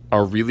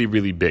are really,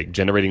 really big,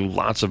 generating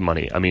lots of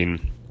money. I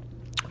mean,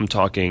 I'm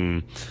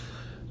talking,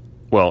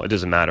 well, it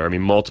doesn't matter. I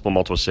mean,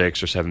 multiple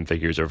 6 or 7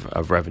 figures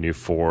of revenue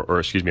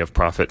of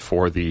profit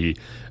for the,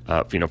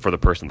 for the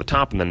person at the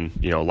top, and then,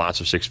 lots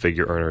of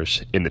 6-figure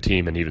earners in the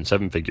team, and even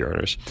 7-figure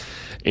earners.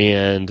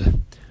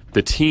 And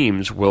the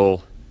teams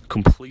will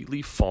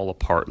completely fall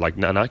apart, like,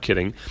 not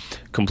kidding,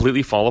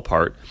 completely fall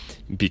apart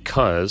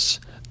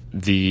because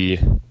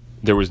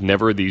there was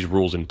never these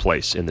rules in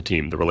place in the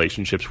team. The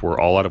relationships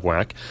were all out of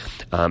whack.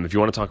 If you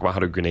want to talk about how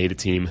to grenade a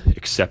team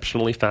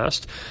exceptionally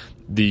fast,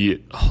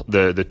 the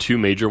 2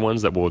 major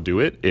ones that will do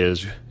it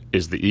is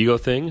the ego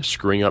thing,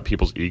 screwing up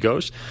people's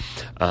egos.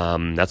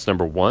 That's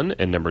number 1,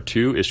 and number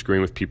 2 is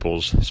screwing with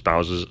people's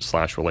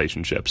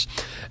spouses/relationships.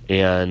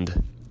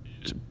 And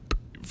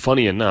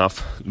funny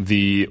enough,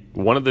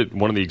 one of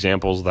the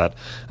examples that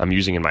I'm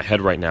using in my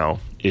head right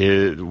now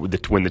is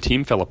when the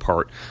team fell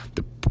apart.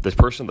 The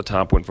person at the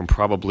top went from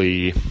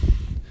probably,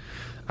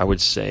 I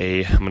would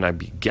say, I'm going to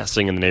be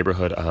guessing in the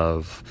neighborhood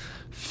of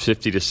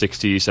 50 to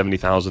 60,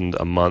 70,000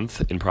 a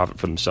month in profit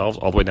for themselves,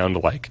 all the way down to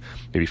like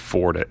maybe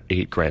 $4 to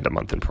 $8 grand a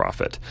month in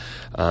profit.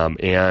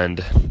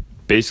 And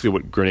basically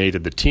what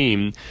grenaded the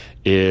team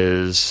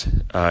is,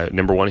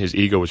 number 1, his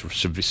ego was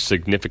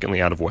significantly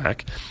out of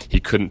whack. He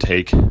couldn't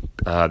take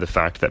the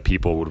fact that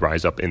people would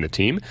rise up in the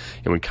team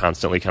and would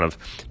constantly kind of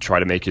try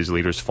to make his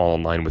leaders fall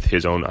in line with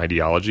his own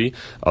ideology.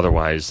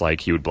 Otherwise, like,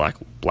 he would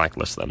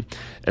blacklist them.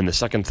 And the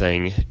second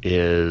thing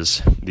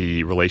is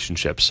the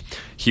relationships.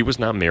 He was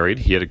not married.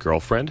 He had a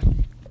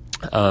girlfriend,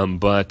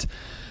 but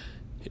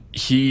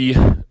he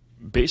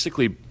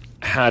basically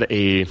had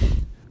a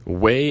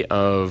way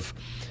of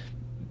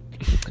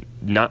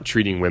not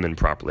treating women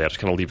properly. I'll just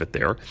kind of leave it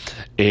there.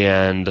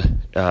 And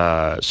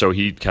so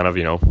he kind of,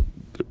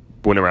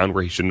 went around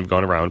where he shouldn't have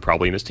gone around,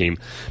 probably in his team.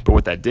 But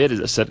what that did is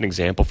it set an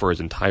example for his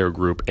entire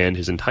group, and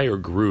his entire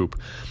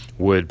group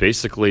would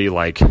basically,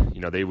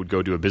 they would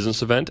go to a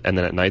business event, and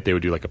then at night they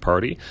would do like a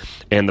party,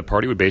 and the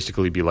party would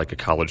basically be like a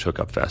college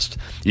hookup fest,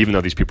 even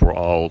though these people were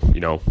all,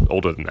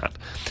 older than that.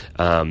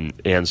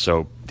 And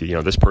so,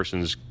 this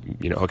person's,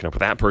 hooking up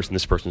with that person,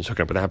 this person's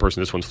hooking up with that person,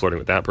 this one's flirting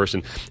with that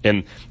person,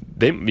 and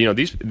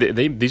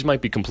these might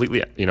be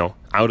completely,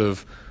 out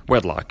of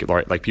wedlock.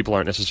 Like, people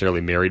aren't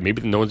necessarily married.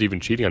 Maybe no one's even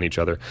cheating on each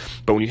other.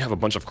 But when you have a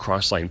bunch of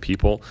cross-line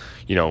people,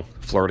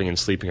 flirting and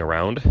sleeping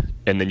around,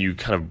 and then you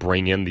kind of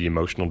bring in the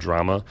emotional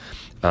drama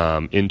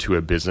into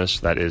a business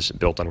that is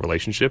built on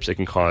relationships, it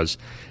can cause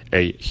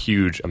a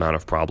huge amount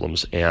of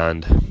problems.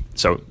 And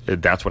so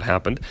that's what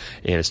happened.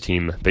 And his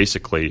team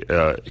basically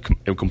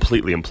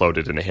completely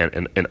imploded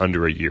in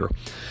under a year.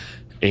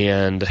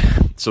 And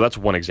so that's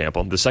one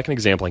example. The second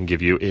example I can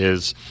give you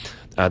is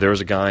there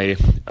was a guy,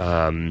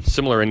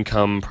 similar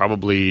income,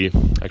 probably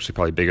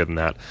bigger than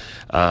that.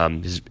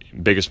 His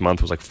biggest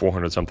month was like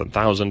 400-something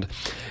thousand,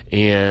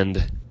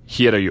 and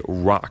he had a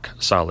rock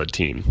solid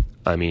team.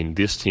 I mean,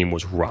 this team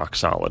was rock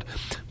solid.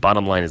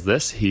 Bottom line is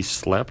this: he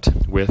slept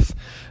with,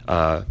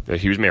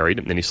 he was married,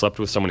 and he slept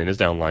with someone in his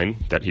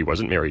downline that he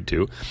wasn't married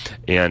to,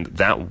 and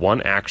that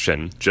one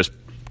action just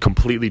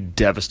completely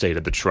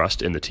devastated the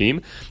trust in the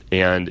team,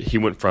 and he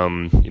went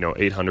from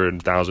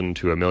 800,000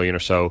 to $1 million or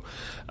so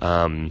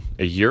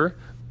a year,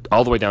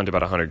 all the way down to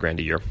about 100 grand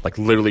a year. Like,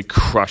 literally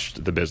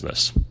crushed the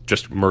business,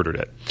 just murdered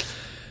it.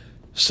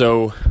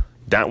 So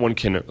that one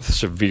can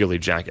severely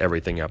jack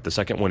everything up. The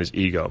second one is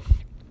ego.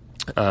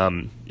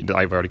 I've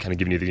already kind of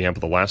given you the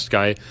example of the last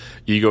guy.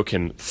 Ego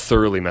can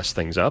thoroughly mess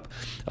things up.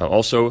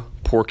 Also,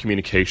 poor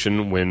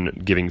communication when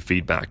giving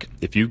feedback.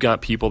 If you've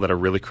got people that are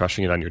really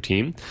crushing it on your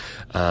team,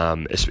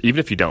 even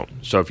if you don't,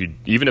 so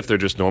even if they're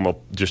just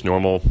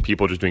normal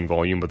people just doing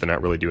volume, but they're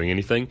not really doing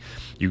anything,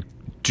 you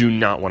do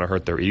not want to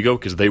hurt their ego,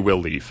 because they will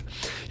leave.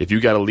 If you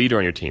got a leader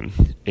on your team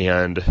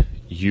and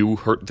you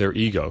hurt their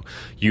ego,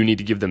 you need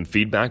to give them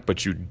feedback,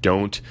 but you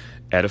don't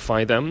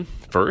edify them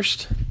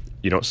first.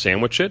 You don't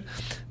sandwich it.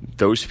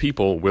 Those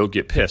people will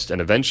get pissed, and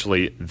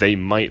eventually they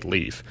might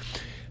leave.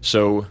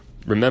 So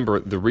remember,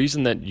 the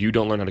reason that you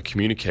don't learn how to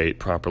communicate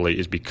properly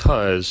is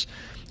because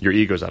your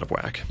ego's out of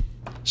whack.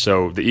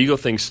 So the ego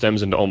thing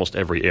stems into almost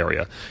every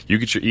area. You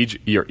get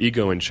your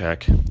ego in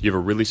check, you have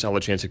a really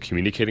solid chance of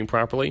communicating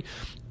properly.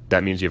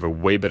 That means you have a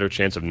way better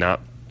chance of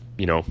not,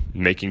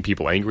 making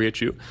people angry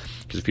at you.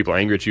 Because if people are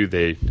angry at you,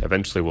 they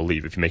eventually will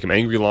leave. If you make them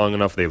angry long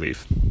enough, they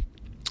leave.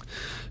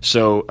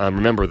 So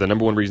remember, the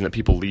number one reason that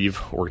people leave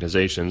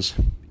organizations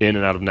in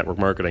and out of network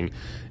marketing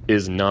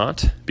is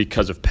not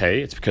because of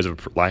pay. It's because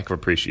of lack of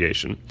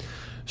appreciation.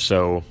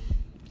 So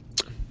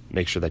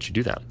make sure that you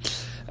do that.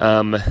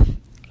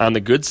 On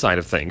the good side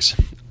of things,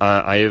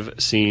 I have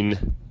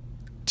seen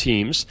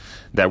teams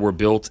that were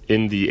built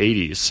in the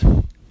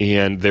 80s,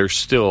 and they're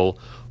still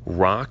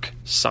rock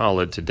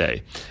solid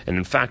today. And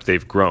in fact,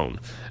 they've grown.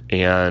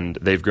 And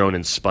they've grown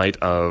in spite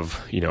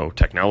of,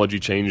 technology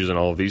changes and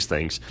all of these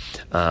things.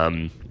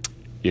 Some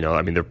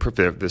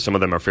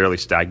of them are fairly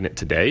stagnant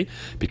today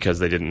because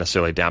they didn't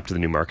necessarily adapt to the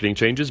new marketing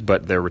changes,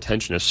 but their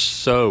retention is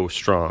so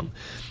strong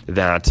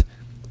that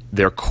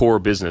their core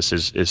business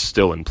is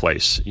still in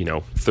place,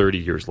 30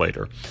 years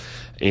later.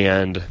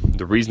 And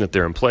the reason that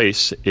they're in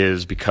place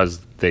is because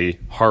they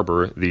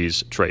harbor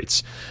these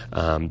traits.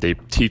 They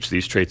teach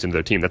these traits into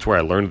their team. That's where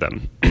I learned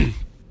them.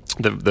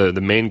 The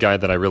main guy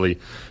that I really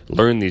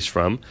learned these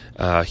from,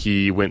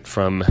 he went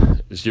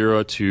from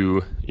 0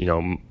 to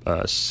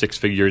 6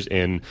 figures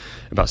in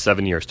about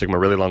 7 years. Took him a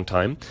really long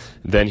time.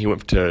 Then he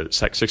went to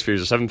 6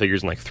 figures to 7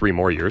 figures in like 3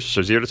 more years.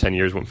 So 0 to 10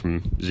 years went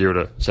from 0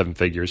 to 7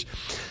 figures.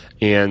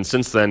 And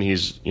since then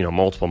he's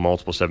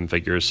multiple 7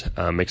 figures.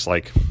 Makes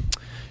like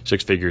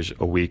 6 figures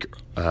a week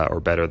or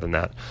better than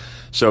that.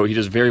 So he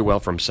does very well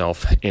for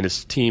himself, and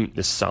his team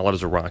is solid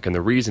as a rock. And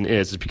the reason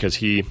is because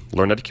he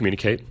learned how to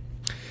communicate.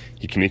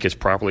 He communicates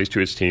properly to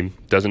his team,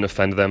 doesn't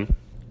offend them.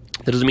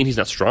 That doesn't mean he's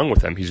not strong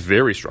with them. He's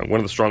very strong, one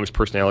of the strongest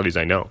personalities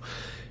I know.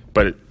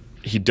 But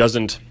he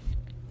doesn't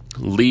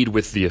lead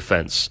with the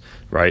offense,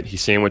 right? He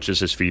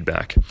sandwiches his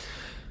feedback.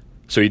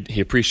 So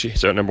he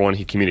appreciates. So number one,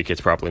 he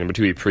communicates properly. Number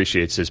two, he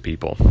appreciates his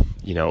people.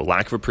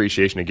 Lack of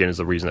appreciation, again, is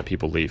the reason that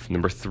people leave.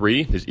 Number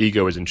three, his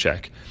ego is in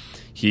check.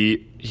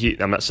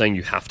 I'm not saying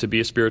you have to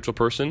be a spiritual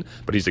person,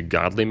 but he's a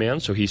godly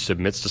man, so he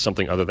submits to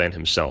something other than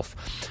himself.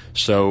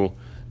 So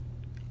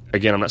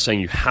again, I'm not saying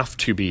you have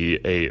to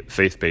be a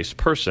faith-based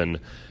person,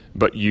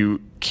 but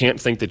you can't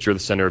think that you're the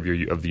center of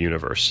the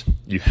universe.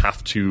 You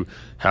have to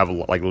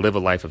live a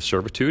life of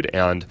servitude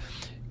and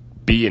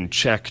be in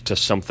check to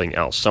something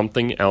else.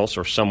 Something else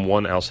or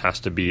someone else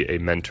has to be a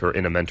mentor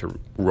in a mentor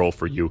role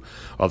for you.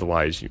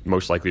 Otherwise,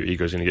 most likely your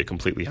ego is going to get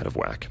completely out of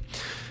whack.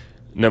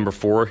 Number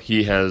 4,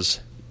 he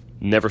has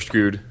never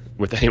screwed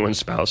with anyone's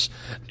spouse,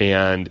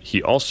 and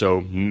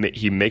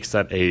he makes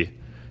that a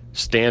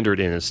standard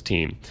in his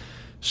team.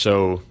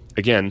 So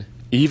again,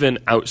 even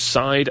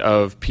outside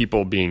of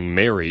people being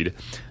married,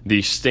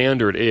 the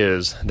standard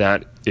is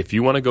that if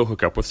you want to go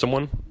hook up with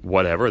someone,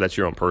 whatever, that's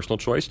your own personal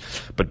choice,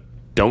 but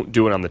don't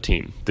do it on the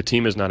team. The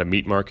team is not a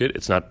meat market.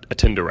 It's not a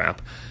Tinder app.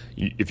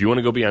 If you want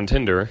to go be on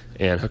Tinder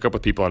and hook up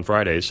with people on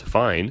Fridays,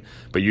 fine,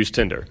 but use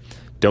Tinder.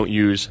 Don't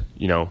use,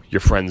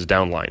 your friend's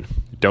downline.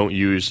 Don't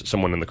use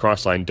someone in the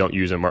cross line. Don't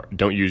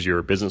use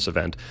your business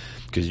event,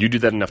 because you do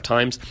that enough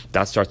times,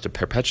 that starts to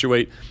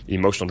perpetuate.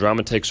 Emotional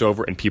drama takes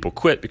over, and people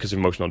quit because of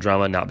emotional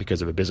drama, not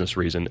because of a business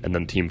reason, and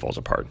then the team falls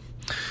apart.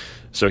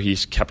 So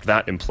he's kept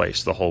that in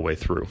place the whole way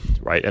through,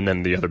 right? And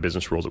then the other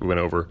business rules that we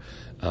went over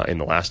in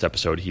the last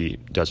episode, he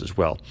does as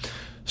well.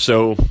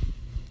 So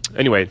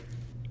anyway,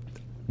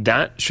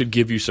 that should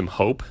give you some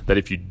hope that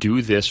if you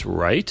do this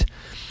right,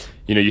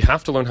 you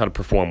have to learn how to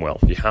perform well.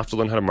 You have to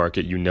learn how to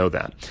market. You know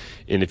that.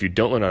 And if you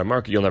don't learn how to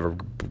market, you'll never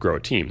grow a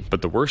team.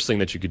 But the worst thing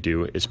that you could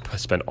do is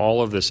spend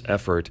all of this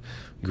effort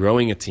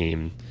growing a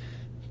team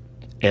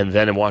and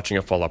then watching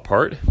it fall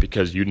apart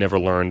because you never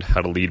learned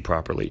how to lead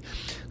properly.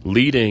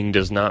 Leading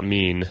does not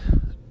mean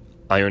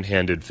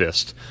iron-handed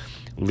fist.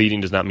 Leading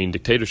does not mean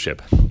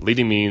dictatorship.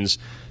 Leading means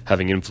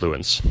having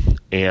influence,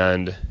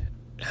 and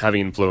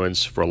having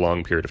influence for a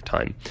long period of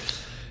time.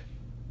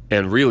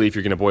 And really, if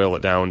you're going to boil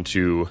it down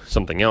to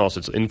something else,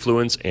 it's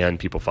influence and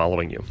people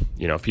following you.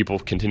 If people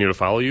continue to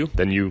follow you,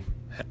 then you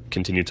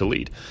continue to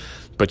lead.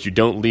 But you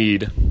don't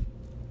lead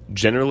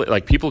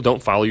generally, people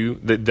don't follow you.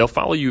 They'll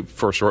follow you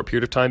for a short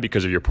period of time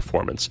because of your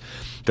performance.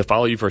 They'll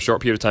follow you for a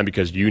short period of time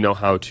because you know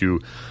how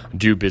to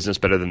do business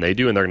better than they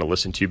do, and they're going to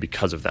listen to you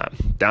because of that.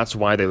 That's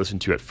why they listen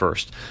to you at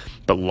first.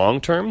 But long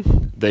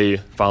term, they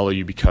follow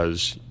you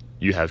because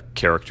you have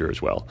character as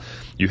well.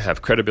 You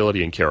have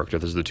credibility and character.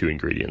 Those are the two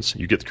ingredients.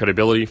 You get the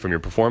credibility from your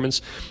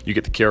performance. You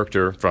get the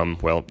character from,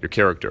 your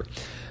character.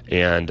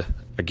 And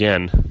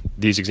again,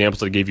 these examples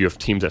that I gave you of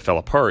teams that fell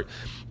apart,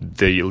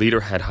 the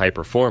leader had high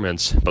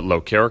performance but low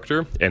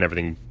character, and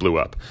everything blew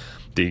up.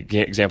 The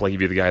example I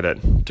gave you, the guy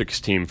that took his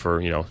team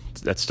for,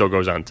 that still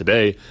goes on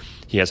today,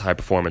 he has high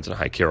performance and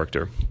high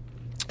character.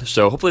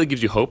 So hopefully it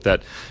gives you hope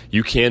that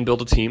you can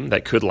build a team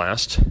that could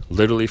last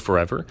literally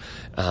forever,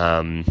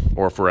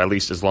 or for at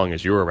least as long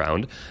as you're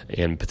around,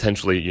 and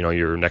potentially,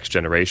 your next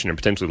generation, or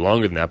potentially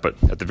longer than that. But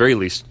at the very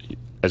least,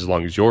 as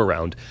long as you're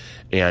around,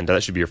 and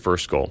that should be your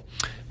first goal.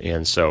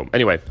 And so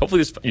anyway,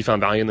 hopefully you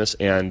found value in this,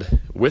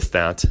 and with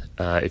that,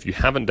 if you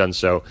haven't done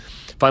so,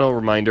 final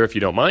reminder, if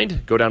you don't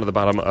mind, go down to the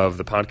bottom of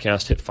the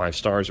podcast, hit 5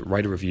 stars,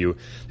 write a review.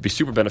 It'd be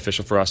super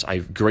beneficial for us. I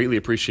greatly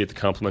appreciate the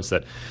compliments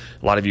that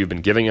a lot of you have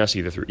been giving us,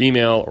 either through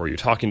email or you're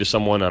talking to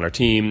someone on our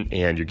team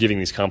and you're giving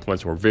these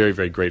compliments. We're very,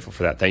 very grateful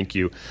for that. Thank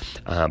you.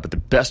 But the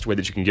best way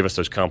that you can give us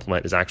those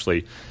compliments is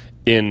actually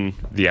in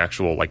the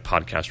actual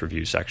podcast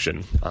review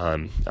section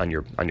on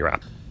your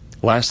app.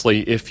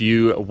 Lastly, if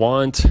you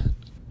want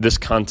this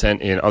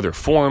content in other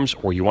forms,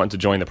 or you want to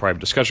join the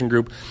private discussion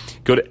group,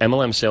 go to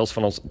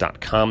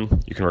mlmsalesfunnels.com.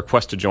 You can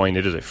request to join.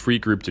 It is a free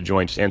group to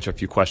join. Just answer a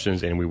few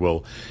questions and we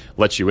will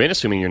let you in,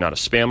 assuming you're not a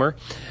spammer.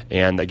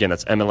 And again,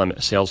 that's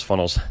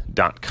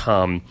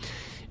mlmsalesfunnels.com.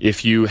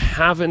 If you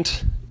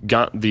haven't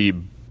got the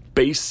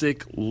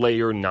basic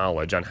layer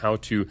knowledge on how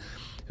to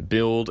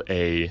build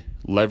a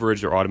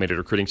leveraged or automated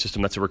recruiting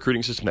system, that's a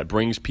recruiting system that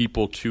brings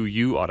people to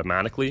you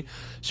automatically,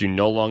 so you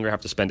no longer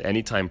have to spend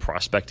any time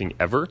prospecting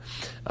ever,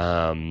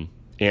 and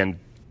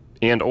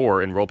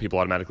or enroll people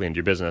automatically into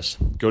your business,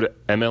 go to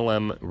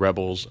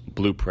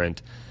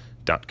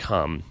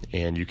mlmrebelsblueprint.com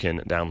and you can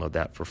download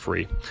that for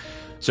free.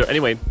 So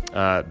anyway,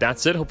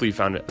 that's it. Hopefully you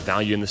found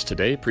value in this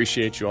today.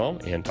 Appreciate you all,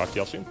 and talk to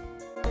y'all soon.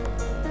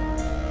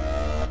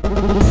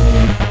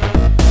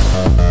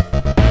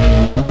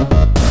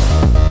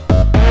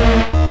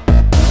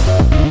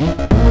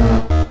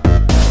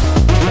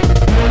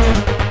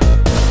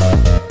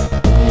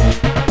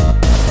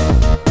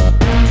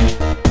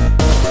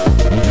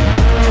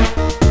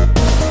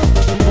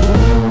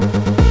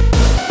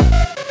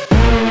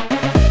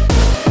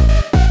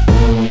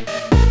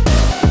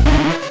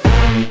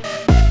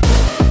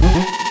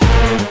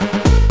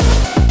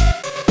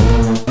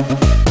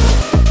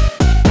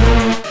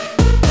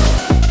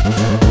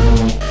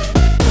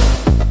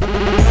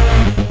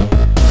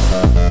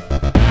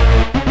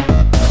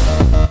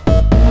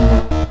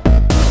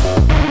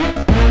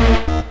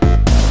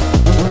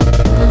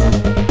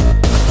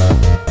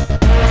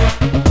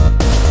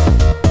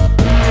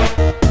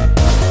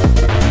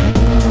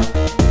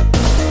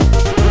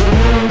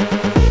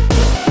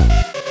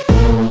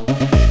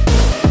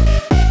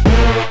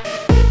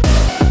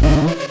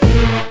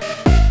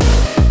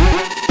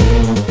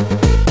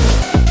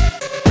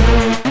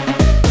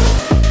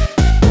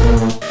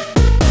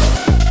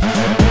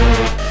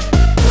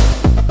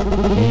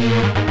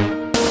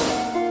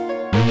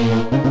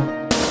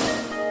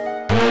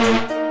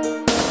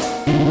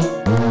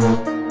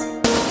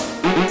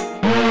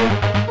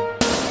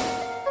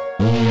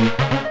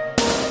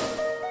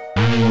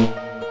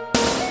 Mm-hmm.